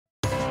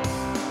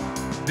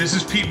This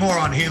is Pete Moore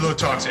on Halo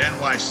Talks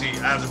NYC.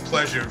 I have the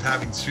pleasure of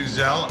having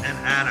Suzelle and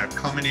Anna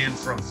coming in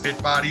from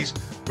Fitbodies.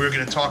 We're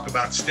going to talk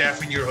about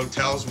staffing your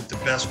hotels with the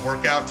best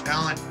workout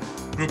talent,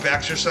 group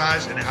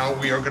exercise, and how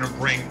we are going to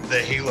bring the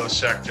Halo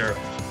sector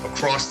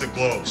across the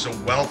globe. So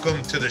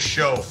welcome to the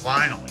show,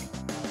 finally.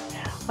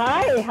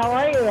 Hi, how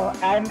are you?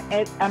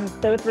 I'm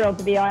so thrilled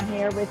to be on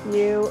here with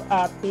you,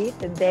 Pete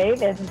and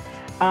Dave. And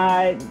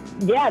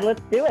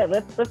let's do it.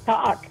 Let's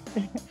talk.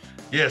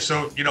 Yeah,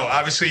 so,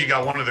 obviously you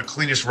got one of the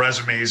cleanest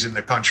resumes in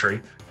the country,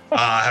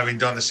 having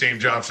done the same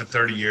job for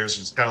 30 years.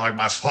 It's kind of like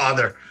my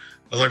father.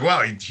 I was like,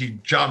 wow, he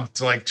jumped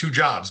like 2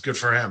 jobs. Good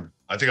for him.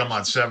 I think I'm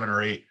on 7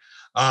 or 8,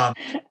 but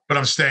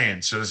I'm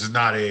staying. So this is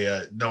not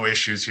no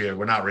issues here.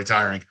 We're not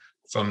retiring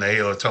from the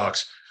Halo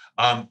Talks.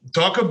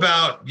 Talk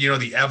about,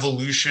 the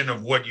evolution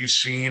of what you've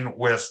seen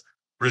with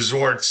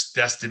resorts,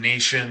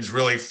 destinations,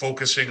 really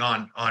focusing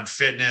on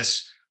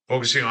fitness,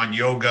 focusing on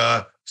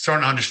yoga,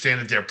 starting to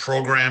understand that their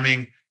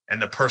programming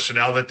and the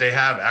personnel that they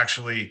have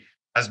actually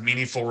has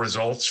meaningful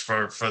results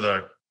for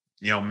the,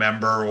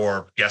 member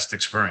or guest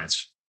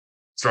experience.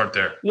 Start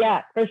there.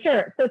 Yeah, for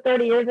sure. So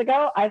 30 years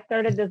ago, I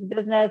started this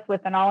business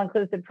with an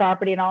all-inclusive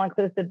property, and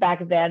all-inclusive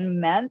back then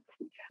meant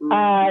 3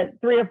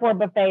 or 4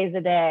 buffets a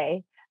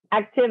day,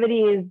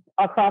 activities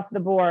across the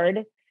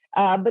board.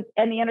 And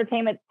the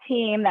entertainment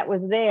team that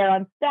was there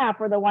on staff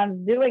were the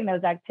ones doing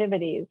those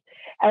activities.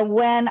 And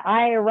when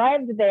I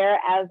arrived there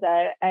as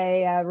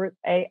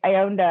I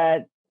owned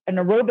an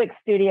aerobic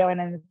studio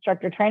and an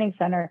instructor training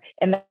center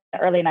in the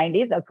early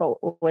 90s. That's what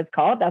it was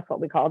called. That's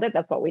what we called it.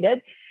 That's what we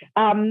did.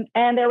 And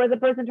there was a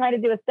person trying to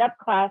do a step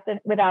class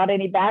without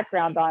any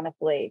background,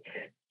 honestly.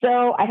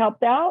 So I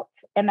helped out,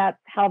 and that's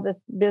how this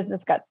business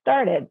got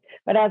started.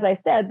 But as I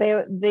said,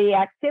 the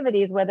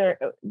activities, whether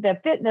the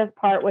fitness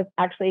part was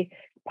actually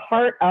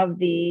part of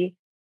the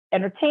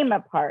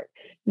entertainment part.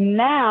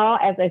 Now,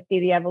 as I see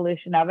the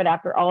evolution of it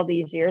after all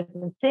these years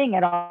and seeing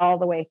it all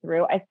the way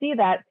through, I see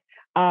that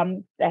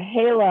the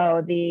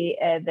Halo,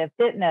 the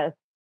fitness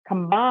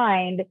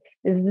combined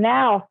is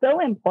now so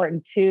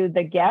important to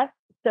the guests.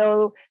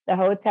 So the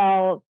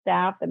hotel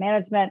staff, the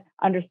management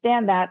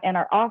understand that and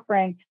are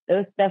offering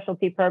those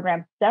specialty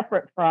programs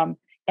separate from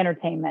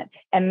entertainment.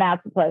 And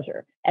that's a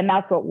pleasure. And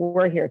that's what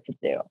we're here to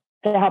do,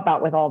 to help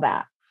out with all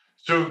that.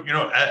 So,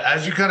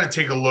 as you kind of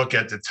take a look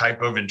at the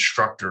type of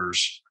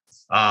instructors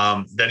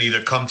that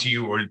either come to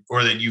you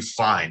or that you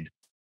find,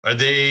 are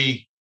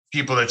they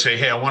people that say,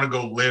 hey, I want to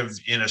go live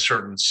in a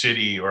certain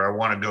city, or I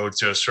want to go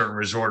to a certain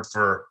resort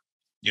for,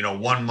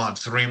 1 month,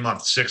 3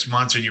 months, 6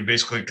 months, and you're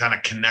basically kind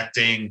of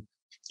connecting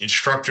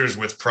instructors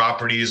with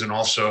properties and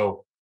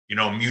also,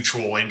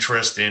 mutual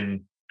interest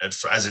in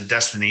as a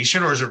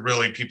destination? Or is it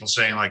really people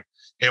saying like,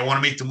 hey, I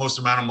want to make the most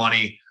amount of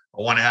money.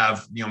 I want to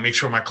have, make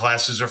sure my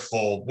classes are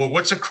full. Well,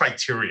 what's the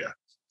criteria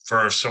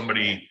for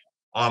somebody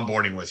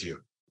onboarding with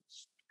you?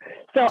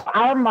 So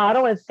our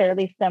model is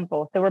fairly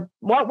simple. So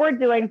what we're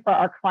doing for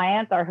our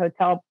clients, our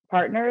hotel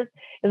partners,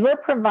 is we're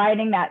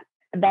providing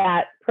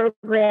that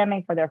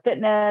programming for their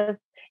fitness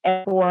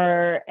and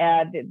for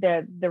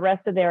the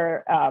rest of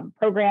their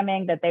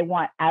programming that they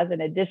want as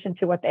an addition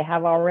to what they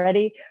have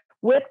already,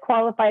 with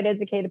qualified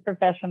educated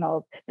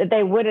professionals that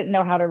they wouldn't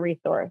know how to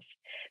resource.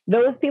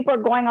 Those people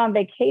are going on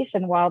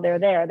vacation while they're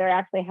there. They're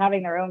actually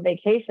having their own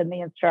vacation, the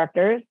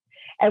instructors.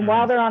 And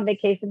while they're on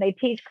vacation, they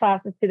teach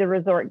classes to the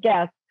resort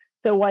guests.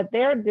 So what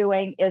they're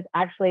doing is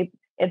actually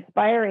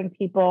inspiring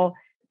people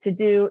to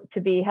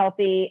be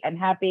healthy and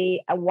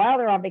happy while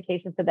they're on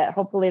vacation, so that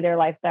hopefully their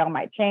lifestyle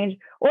might change,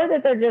 or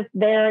that they're just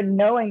there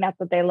knowing that's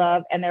what they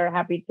love and they're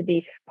happy to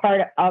be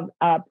part of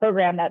a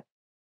program that's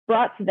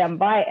brought to them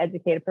by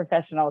educated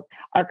professionals.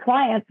 Our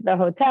clients, the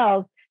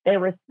hotels, they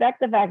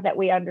respect the fact that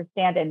we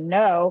understand and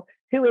know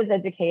who is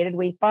educated.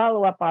 We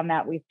follow up on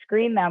that. We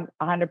screen them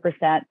 100%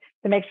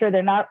 to make sure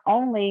they're not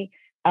only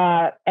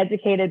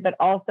educated, but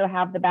also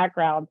have the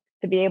background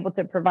to be able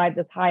to provide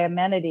this high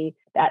amenity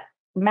that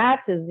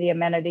matches the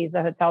amenities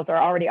the hotels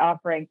are already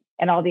offering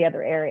in all the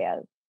other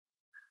areas.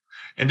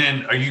 And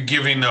then are you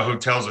giving the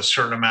hotels a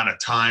certain amount of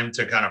time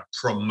to kind of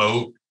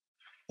promote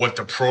what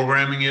the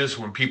programming is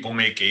when people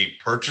make a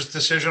purchase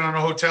decision on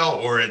a hotel?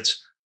 Or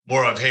it's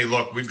more of, hey,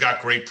 look, we've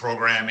got great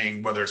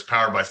programming, whether it's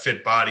powered by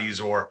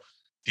Fitbodies, or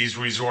these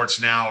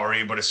resorts now are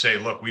able to say,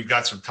 look, we've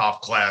got some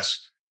top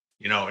class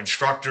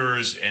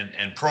instructors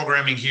and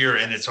programming here,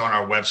 and it's on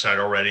our website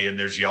already, and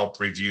there's Yelp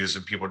reviews,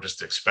 and people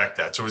just expect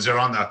that. So is it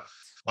on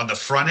the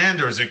front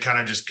end, or is it kind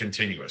of just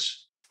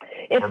continuous?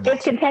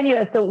 It's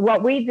continuous. So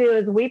what we do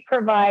is we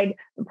provide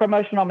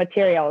promotional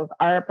materials.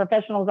 Our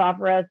professionals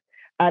offer us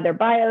their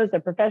bios, their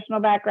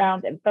professional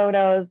backgrounds, and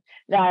photos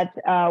that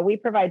we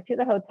provide to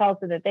the hotel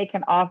so that they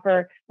can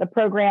offer the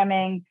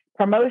programming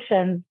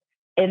promotions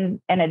in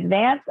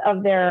advance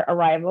of their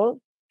arrivals.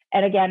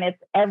 And again, it's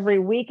every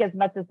week as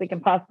much as we can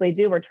possibly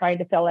do. We're trying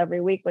to fill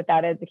every week with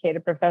that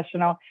educated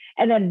professional.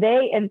 And then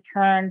they, in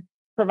turn,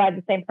 provide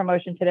the same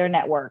promotion to their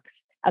networks.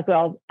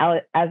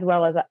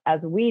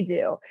 as we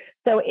do.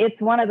 So it's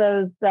one of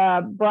those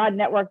broad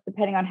networks,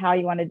 depending on how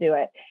you want to do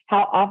it.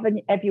 How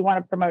often, if you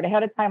want to promote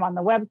ahead of time on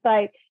the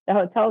website, the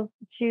hotels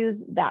choose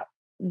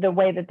the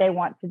way that they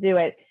want to do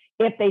it.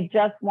 If they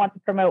just want to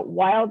promote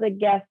while the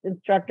guest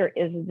instructor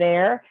is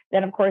there,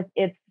 then of course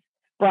it's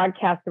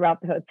broadcast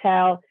throughout the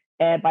hotel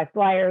by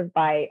flyers,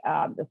 by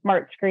the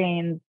smart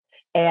screens,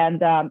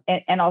 and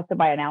also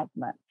by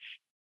announcements.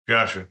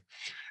 Gotcha.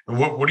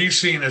 What are you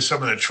seeing as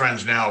some of the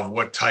trends now of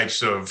what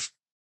types of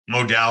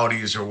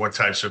modalities or what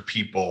types of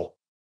people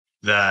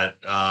that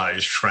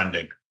is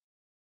trending?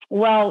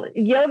 Well,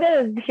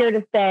 yoga is here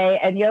to stay,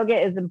 and yoga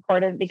is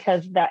important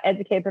because the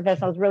educated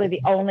professional is really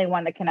the only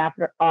one that can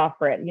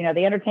offer it.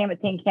 The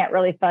entertainment team can't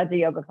really fudge a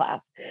yoga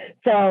class.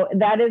 So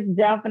that is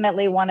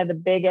definitely one of the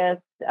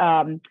biggest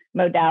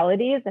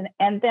modalities.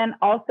 And then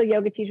also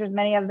yoga teachers,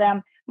 many of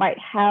them might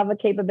have a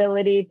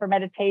capability for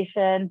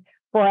meditation,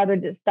 for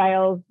other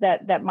styles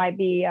that might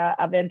be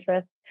of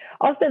interest.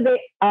 Also,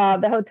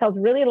 the hotels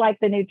really like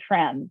the new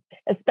trends,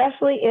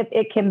 especially if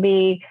it can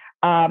be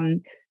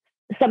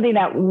something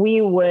that we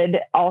would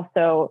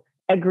also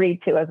agree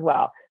to as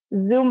well.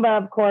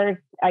 Zumba, of course,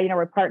 we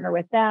partner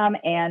with them,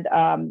 and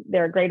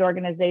they're a great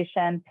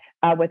organization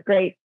with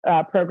great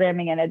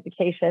programming and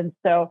education.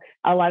 So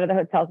a lot of the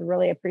hotels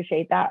really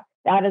appreciate that.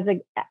 That is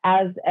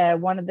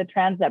one of the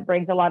trends that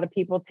brings a lot of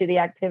people to the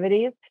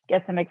activities,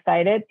 gets them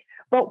excited.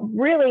 But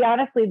really,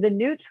 honestly, the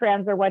new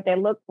trends are what they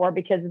look for,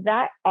 because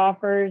that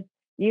offers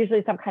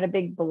usually some kind of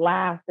big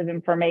blast of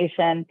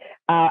information,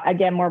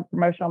 again, more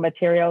promotional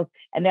materials,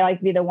 and they like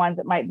to be the ones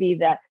that might be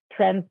the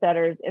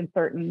trendsetters in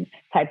certain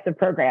types of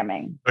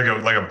programming.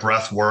 Like a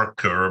breath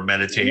work or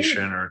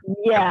meditation or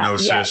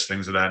hypnosis,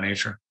 things of that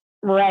nature.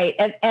 Right.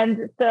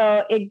 And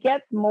so it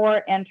gets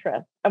more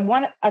interest. And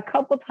a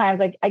couple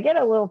times, I get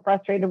a little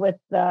frustrated with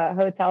the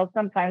hotels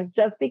sometimes,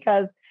 just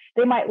because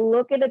they might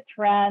look at a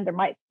trend or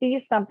might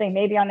see something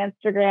maybe on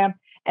Instagram,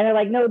 and they're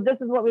like, no, this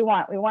is what we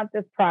want. We want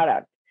this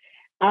product.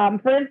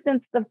 For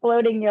instance, the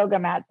floating yoga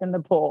mats in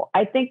the pool.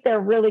 I think they're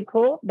really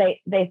cool.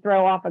 They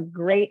throw off a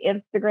great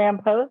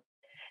Instagram post.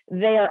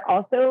 They are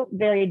also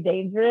very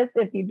dangerous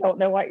if you don't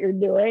know what you're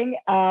doing,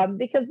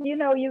 because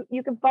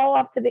you can fall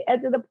off to the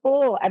edge of the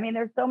pool. I mean,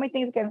 there's so many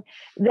things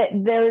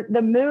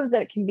the moves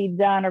that can be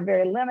done are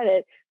very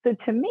limited. So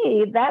to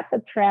me, that's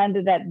a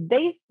trend that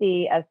they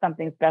see as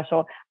something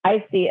special.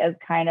 I see as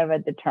kind of a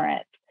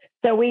deterrent.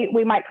 So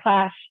we might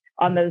clash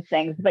on those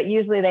things, but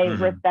usually they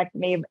respect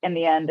me in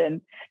the end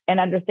and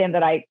understand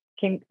that I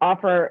can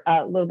offer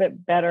a little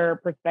bit better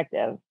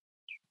perspective.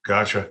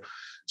 Gotcha.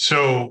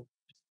 So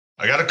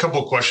I got a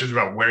couple of questions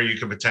about where you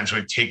could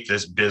potentially take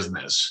this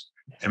business,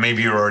 and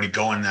maybe you're already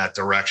going that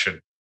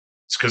direction.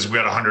 It's because we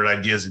got 100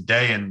 ideas a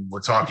day and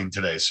we're talking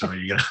today. So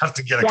you're going to have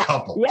to get a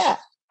couple. Yeah.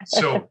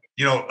 So,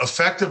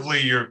 effectively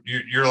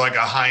you're like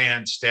a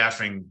high-end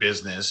staffing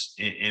business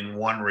in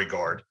one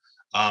regard.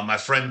 My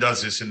friend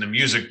does this in the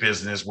music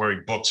business, where he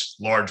books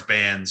large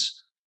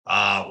bands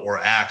or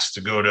acts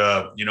to go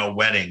to,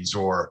 weddings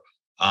or,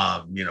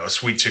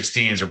 sweet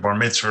 16s or bar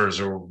mitzvahs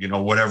or,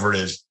 whatever it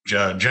is,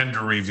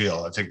 gender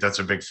reveal. I think that's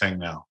a big thing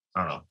now.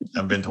 I don't know.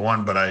 I've been to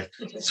one, but I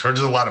heard there's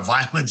a lot of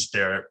violence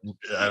there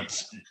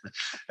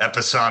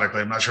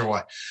episodically. I'm not sure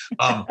why.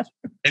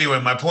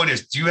 Anyway, my point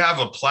is, do you have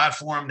a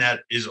platform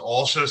that is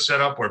also set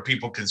up where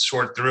people can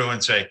sort through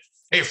and say,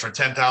 hey, for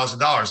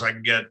 $10,000, I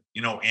can get,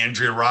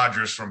 Andrea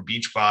Rogers from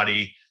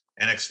Beachbody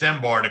and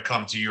Extend Bar to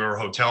come to your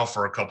hotel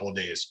for a couple of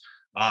days?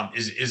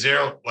 Is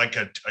there like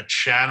a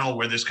channel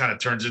where this kind of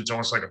turns into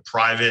almost like a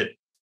private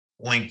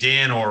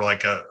LinkedIn or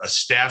like a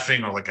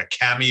staffing or like a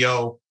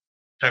Cameo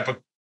type of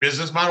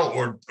business model?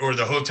 Or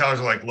the hotels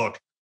are like, look,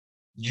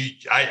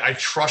 I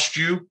trust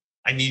you.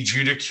 I need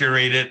you to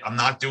curate it. I'm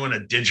not doing a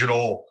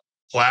digital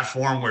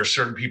platform where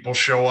certain people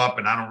show up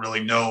and I don't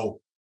really know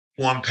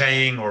who I'm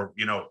paying, or,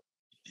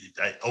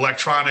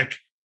 electronic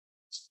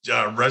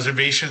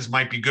reservations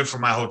might be good for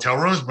my hotel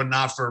rooms, but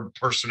not for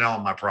personnel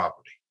on my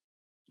property.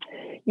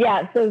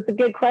 Yeah, so it's a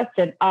good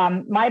question.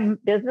 My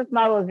business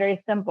model is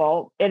very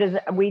simple. It is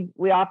we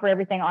offer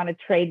everything on a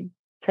trade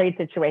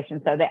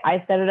situation. So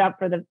I set it up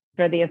for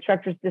the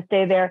instructors to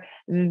stay there.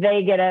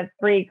 They get a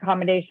free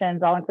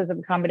accommodations, all-inclusive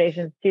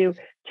accommodations to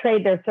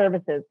trade their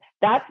services.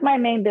 That's my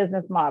main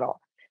business model.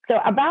 So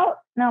about,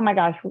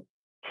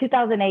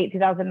 2008,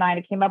 2009,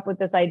 I came up with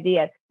this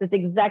idea. That's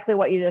exactly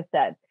what you just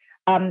said.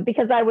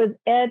 Because I was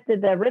at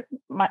the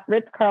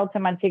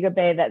Ritz-Carlton Montego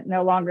Bay that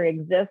no longer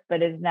exists,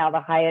 but is now the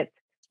Hyatt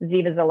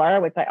Ziva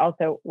Zilara, which I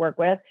also work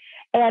with.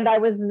 And I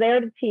was there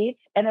to teach,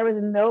 and there was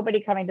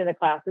nobody coming to the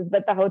classes,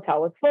 but the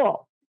hotel was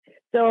full.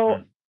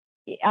 So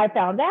I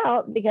found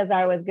out, because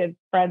I was good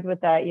friends with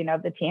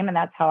the team, and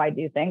that's how I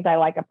do things. I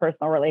like a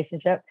personal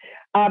relationship.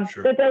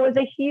 That there was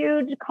a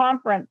huge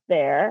conference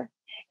there,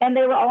 and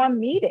they were all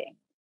meeting.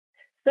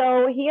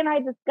 So he and I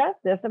discussed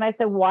this, and I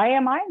said, why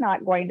am I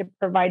not going to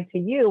provide to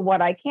you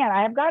what I can?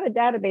 I have got a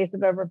database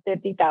of over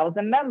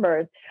 50,000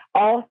 members,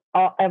 all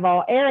of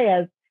all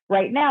areas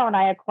right now, and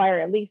I acquire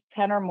at least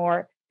 10 or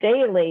more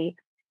daily.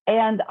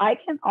 And I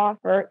can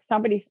offer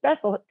somebody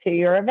special to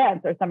your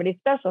events or somebody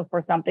special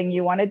for something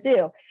you want to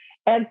do.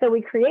 And so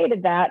we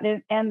created that,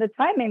 and the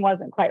timing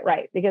wasn't quite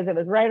right because it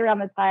was right around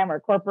the time where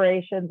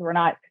corporations were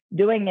not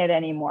doing it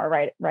anymore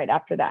right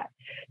after that.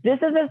 This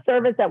is a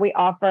service that we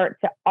offer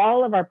to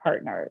all of our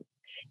partners.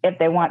 If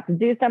they want to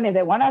do something, if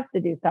they want us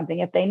to do something,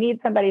 if they need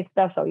somebody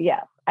special,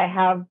 yes, I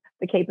have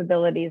the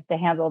capabilities to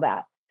handle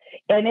that.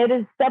 And it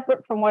is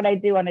separate from what I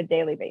do on a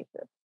daily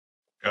basis.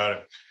 Got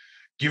it.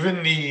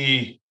 Given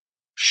the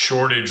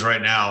shortage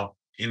right now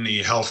in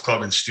the health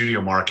club and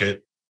studio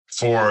market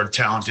for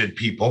talented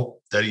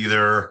people that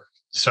either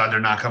decide they're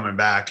not coming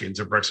back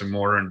into bricks and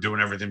mortar and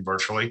doing everything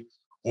virtually,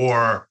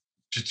 or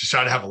just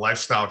decide to have a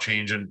lifestyle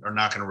change and are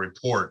not going to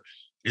report,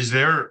 is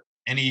there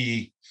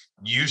any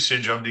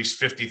usage of these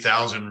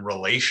 50,000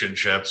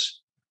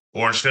 relationships?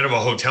 Or instead of a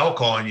hotel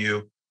calling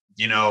you,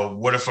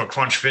 what if a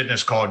Crunch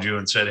Fitness called you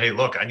and said, hey,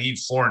 look, I need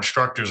 4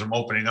 instructors. I'm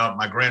opening up.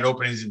 My grand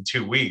opening is in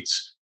 2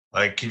 weeks.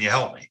 Like, can you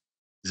help me?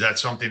 Is that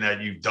something that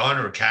you've done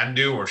or can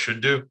do or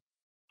should do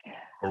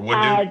or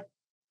would do?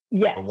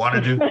 Yes. Or want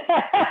to do?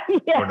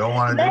 Yes. Or don't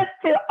want to do?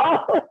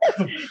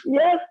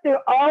 Yes to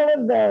all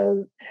of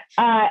those.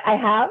 I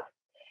have.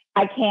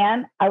 I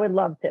can. I would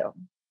love to.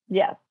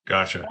 Yes.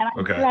 Gotcha.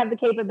 And I do have the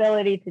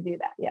capability to do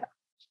that. Yes.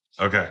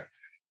 Okay.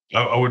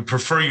 I would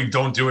prefer you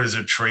don't do it as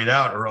a trade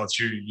out, or else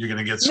you're going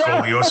to get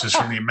scoliosis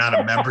from the amount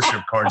of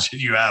membership cards that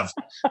you have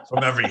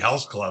from every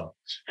health club.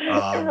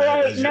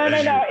 Right.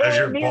 As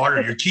your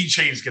barter, your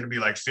keychain is going to be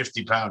like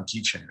 50-pound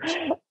keychain or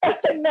something.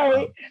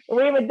 No,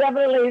 we would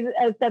definitely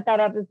set that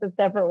up as a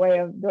separate way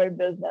of doing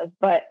business.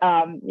 But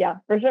yeah,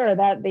 for sure,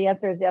 that the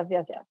answer is yes,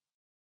 yes, yes.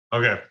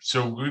 Okay,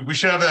 so we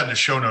should have that in the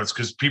show notes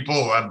because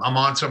people, I'm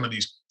on some of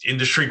these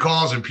industry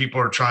calls and people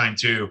are trying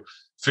to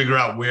figure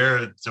out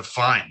where to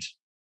find,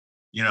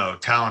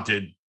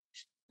 talented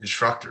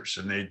instructors,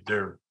 and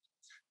they're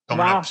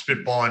coming up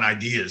spitballing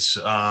ideas,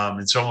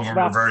 and some of them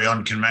are very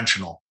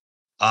unconventional.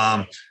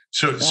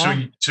 So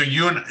Anna,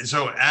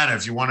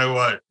 if you want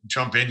to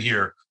jump in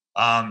here,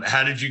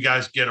 how did you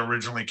guys get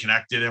originally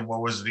connected, and what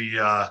was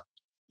the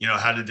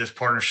how did this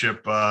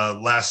partnership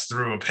last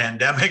through a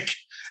pandemic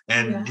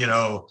and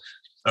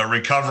a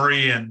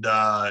recovery, and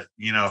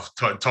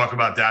talk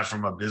about that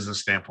from a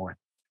business standpoint?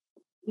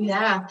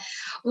 Yeah.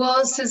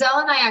 Well, Suzelle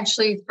and I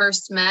actually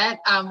first met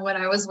when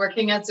I was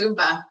working at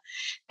Zumba.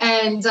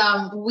 And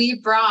we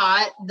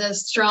brought the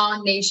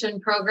Strong Nation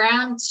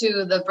program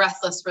to the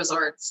Breathless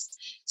resorts.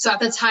 So at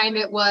the time,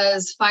 it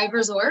was 5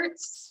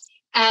 resorts.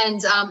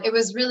 And it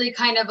was really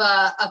kind of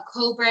a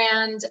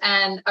co-brand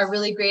and a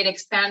really great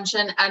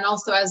expansion. And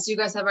also, as you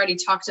guys have already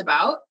talked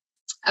about,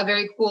 a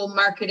very cool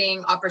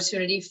marketing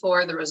opportunity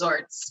for the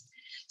resorts.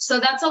 So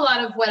that's a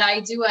lot of what I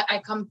do. I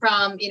come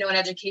from, an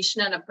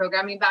education and a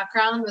programming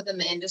background within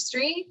the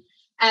industry.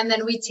 And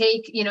then we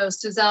take,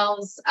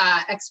 Suzelle's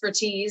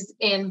expertise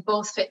in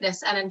both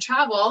fitness and in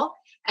travel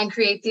and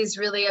create these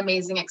really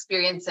amazing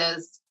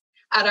experiences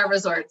at our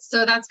resorts.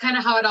 So that's kind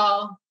of how it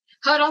all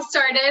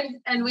started.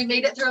 And we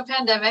made it through a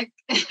pandemic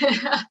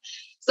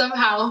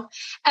somehow.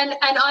 And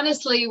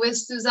honestly, with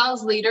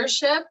Suzelle's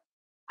leadership,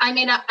 I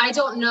mean, I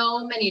don't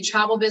know many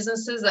travel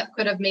businesses that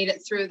could have made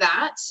it through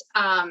that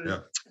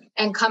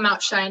and come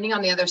out shining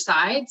on the other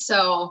side.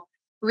 So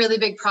really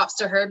big props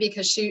to her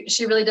because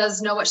she really does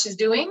know what she's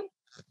doing.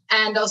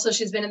 And also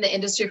she's been in the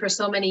industry for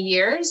so many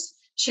years.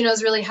 She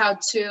knows really how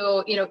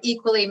to,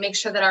 equally make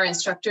sure that our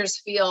instructors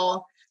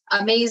feel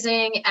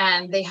amazing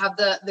and they have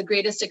the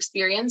greatest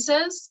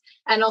experiences.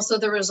 And also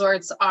the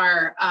resorts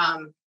are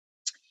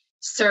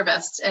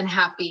serviced and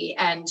happy.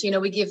 And,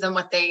 we give them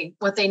what they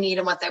need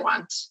and what they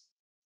want.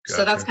 Gotcha.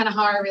 So that's kind of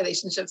how our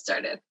relationship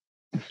started.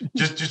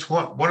 Just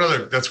one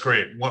other, that's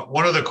great.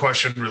 One other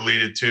question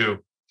related to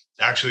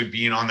actually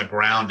being on the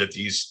ground at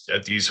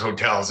these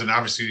hotels. And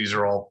obviously these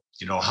are all,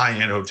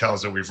 high-end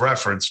hotels that we've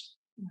referenced.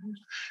 Mm-hmm.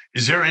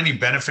 Is there any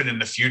benefit in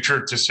the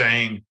future to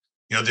saying,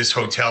 this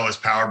hotel is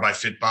powered by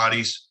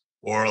Fitbodies,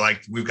 or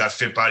like we've got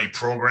Fitbody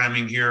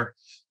programming here?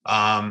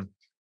 I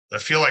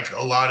feel like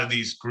a lot of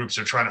these groups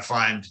are trying to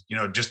find,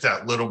 just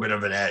that little bit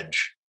of an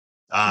edge.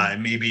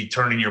 And maybe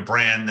turning your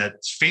brand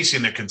that's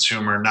facing the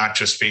consumer, not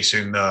just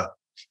facing the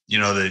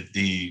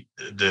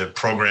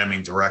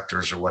programming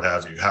directors or what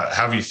have you. How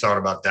have you thought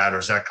about that, or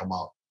has that come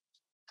up?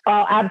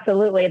 Oh,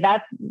 absolutely.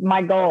 That's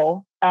my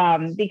goal.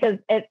 Because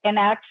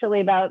actually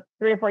about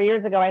 3 or 4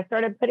 years ago, I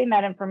started putting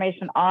that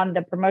information on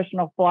the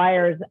promotional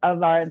flyers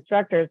of our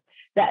instructors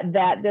that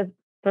this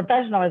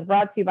professional is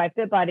brought to you by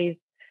Fitbodies,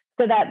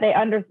 so that they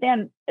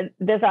understand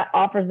this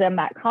offers them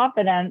that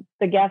confidence,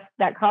 the guests,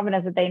 that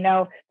confidence that they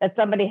know that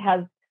somebody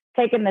has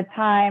taken the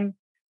time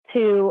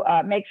to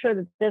make sure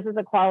that this is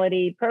a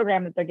quality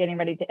program that they're getting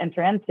ready to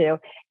enter into,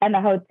 and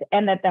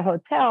that the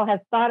hotel has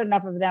thought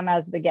enough of them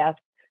as the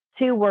guests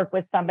to work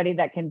with somebody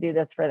that can do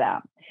this for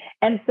them.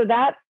 And so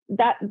that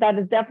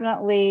is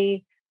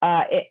definitely,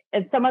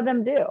 and some of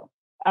them do.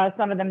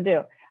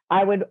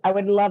 I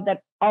would love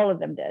that all of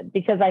them did,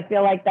 because I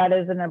feel like that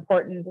is an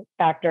important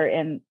factor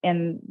in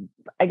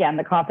again,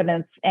 the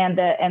confidence and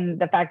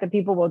the fact that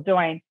people will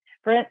join.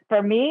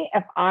 For me,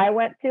 if I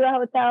went to a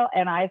hotel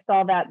and I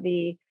saw that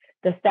the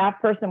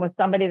staff person was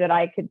somebody that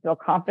I could feel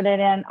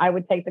confident in, I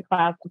would take the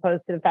class,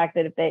 opposed to the fact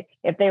that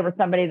if they were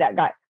somebody that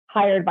got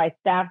hired by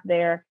staff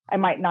there, I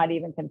might not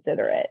even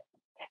consider it.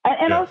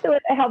 And also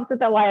it helps with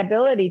the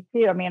liability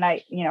too. I mean,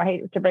 I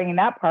hate to bringing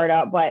that part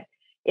up, but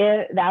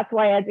that's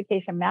why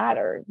education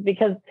matters,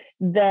 because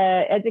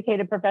the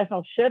educated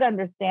professional should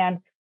understand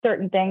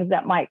certain things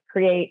that might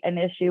create an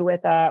issue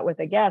with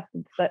a guest.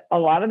 But a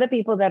lot of the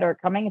people that are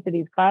coming into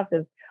these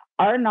classes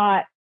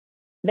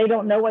they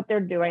don't know what they're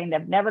doing.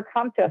 They've never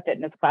come to a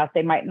fitness class.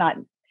 They might not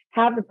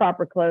have the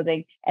proper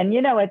clothing. And,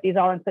 at these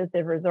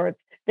all-inclusive resorts,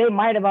 they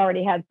might have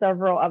already had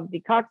several of the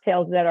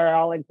cocktails that are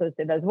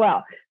all-inclusive as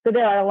well. So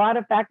there are a lot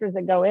of factors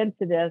that go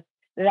into this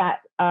that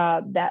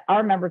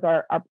our members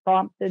are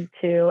prompted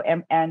to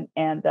and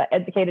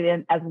educated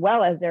in, as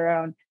well as their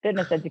own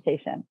fitness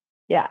education.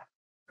 Yeah.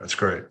 That's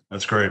great.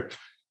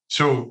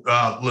 So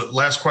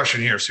last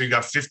question here. So you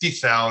got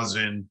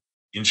 50,000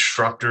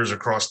 instructors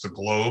across the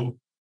globe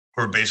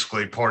who are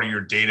basically part of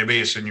your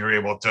database, and you're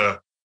able to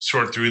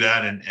sort through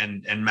that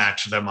and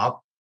match them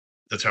up.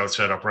 That's how it's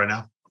set up right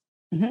now.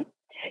 Mm-hmm.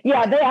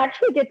 Yeah, they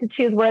actually get to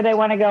choose where they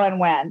want to go and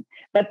when,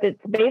 but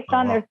it's based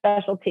on their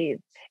specialties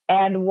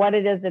and what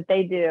it is that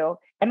they do.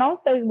 And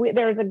also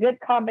there's a good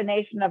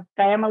combination of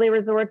family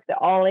resorts, the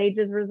all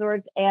ages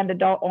resorts, and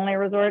adult only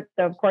resorts.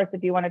 So of course,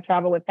 if you want to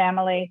travel with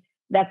family,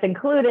 that's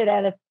included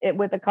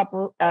with a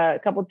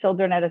couple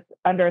children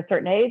under a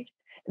certain age,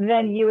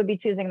 then you would be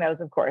choosing those,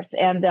 of course,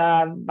 and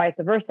vice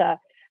versa.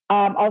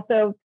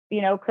 Also,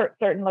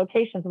 certain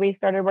locations. We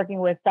started working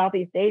with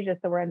Southeast Asia,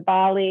 so we're in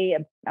Bali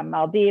and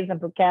Maldives and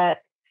Phuket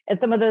and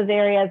some of those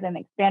areas, and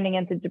expanding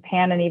into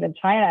Japan and even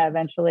China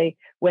eventually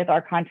with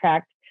our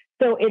contract.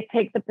 So it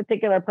takes a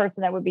particular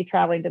person that would be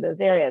traveling to those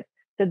areas.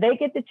 So they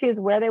get to choose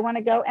where they want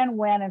to go and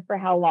when and for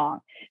how long.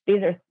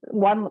 These are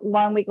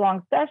 1 week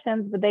long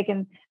sessions, but they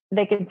can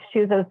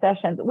choose those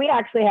sessions. We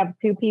actually have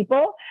 2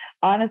 people,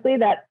 honestly,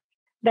 that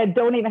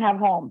don't even have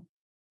homes.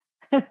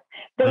 They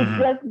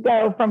just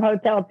go from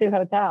hotel to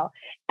hotel,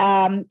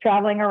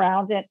 traveling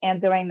around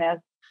and doing this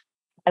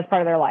as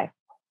part of their life.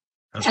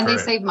 That's and great.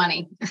 They save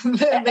money.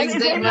 They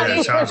save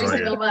money every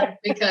single month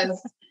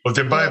because if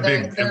they buy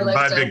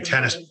a big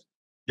tennis.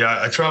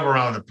 Yeah, I travel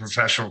around with a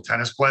professional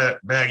tennis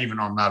bag, even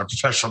though I'm not a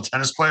professional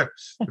tennis player.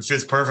 It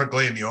fits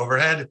perfectly in the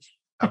overhead.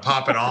 I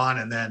pop it on,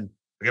 and then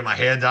I get my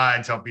hair dyed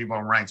and tell people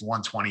I'm ranked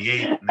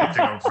 128, and they think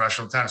I'm a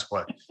professional tennis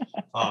player.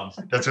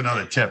 That's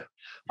another tip.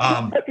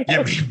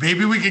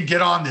 Maybe we could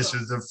get on this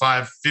as the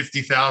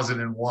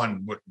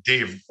 50,001.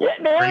 Dave,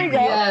 there you go.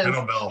 Yes.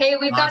 Hey,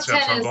 we've got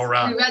tennis.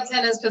 We've got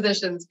tennis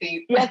positions,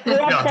 Pete. Yes,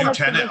 I'll do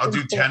tennis. I'll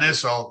do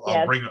tennis.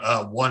 I'll bring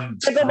 1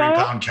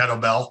 3-pound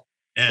kettlebell.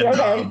 And,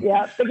 and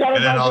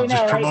then I'll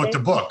just promote the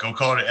book. I'll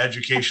call it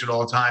Education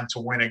All the Time to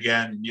Win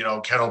Again,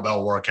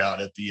 kettlebell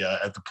workout at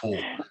the pool.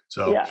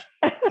 So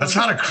that's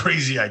not a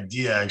crazy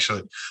idea,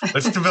 actually.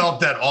 Let's develop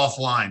that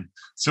offline.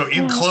 So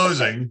in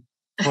closing,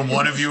 from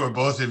one of you or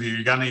both of you,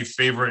 you got any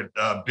favorite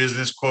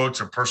business quotes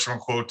or personal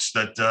quotes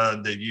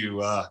that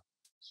you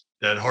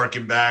that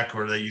harken back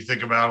or that you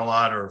think about a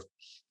lot or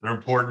they're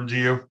important to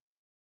you?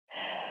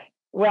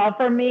 Well,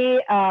 for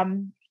me,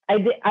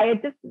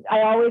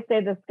 I always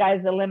say the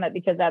sky's the limit,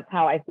 because that's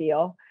how I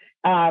feel.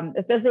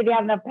 Especially if you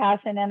have enough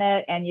passion in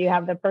it and you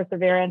have the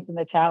perseverance and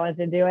the challenge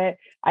to do it.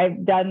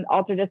 I've done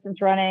ultra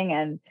distance running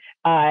and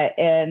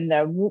in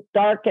the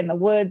dark in the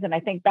woods. And I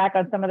think back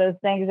on some of those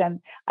things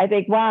and I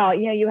think, wow,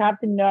 you have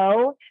to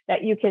know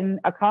that you can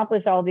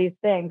accomplish all these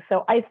things.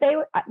 So I say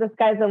the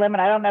sky's the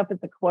limit. I don't know if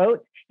it's a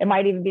quote. It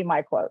might even be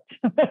my quote.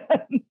 All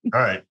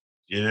right.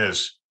 It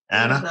is.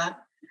 Anna?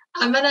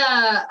 I'm going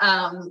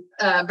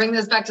to bring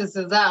this back to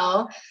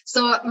Suzelle.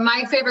 So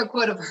my favorite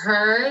quote of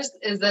hers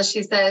is that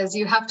she says,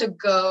 you have to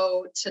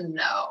go to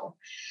know.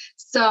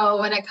 So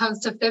when it comes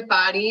to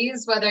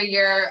Fitbodies, whether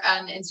you're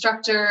an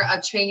instructor,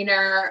 a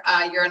trainer,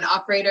 you're an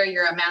operator,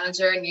 you're a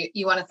manager, and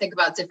you want to think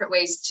about different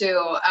ways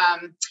to,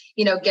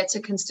 get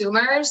to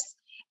consumers,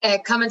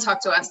 come and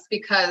talk to us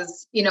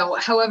because,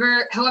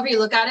 however you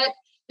look at it,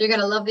 you're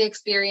going to love the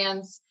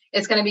experience.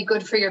 It's going to be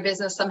good for your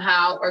business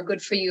somehow or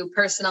good for you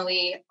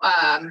personally.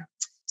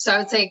 So I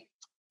would say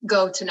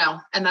go to know.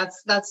 And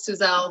that's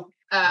Suzelle.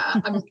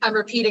 I'm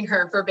repeating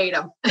her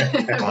verbatim.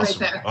 Awesome. Right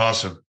there.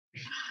 Awesome.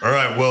 All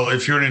right. Well,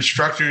 if you're an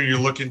instructor and you're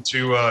looking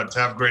to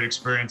have great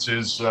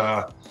experiences,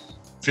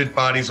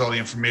 Fitbodies, all the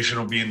information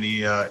will be in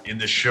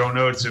the show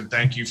notes. And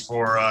thank you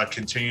for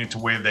continuing to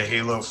wave the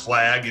Halo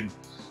flag and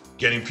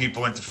getting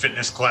people into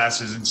fitness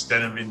classes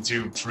instead of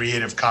into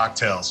creative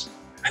cocktails.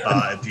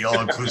 At the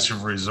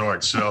all-inclusive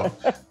resort. So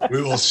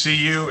we will see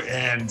you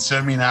and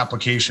send me an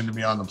application to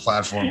be on the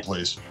platform,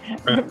 please.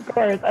 Of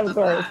course.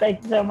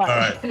 Thank you so much. All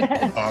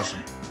right.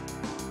 Awesome.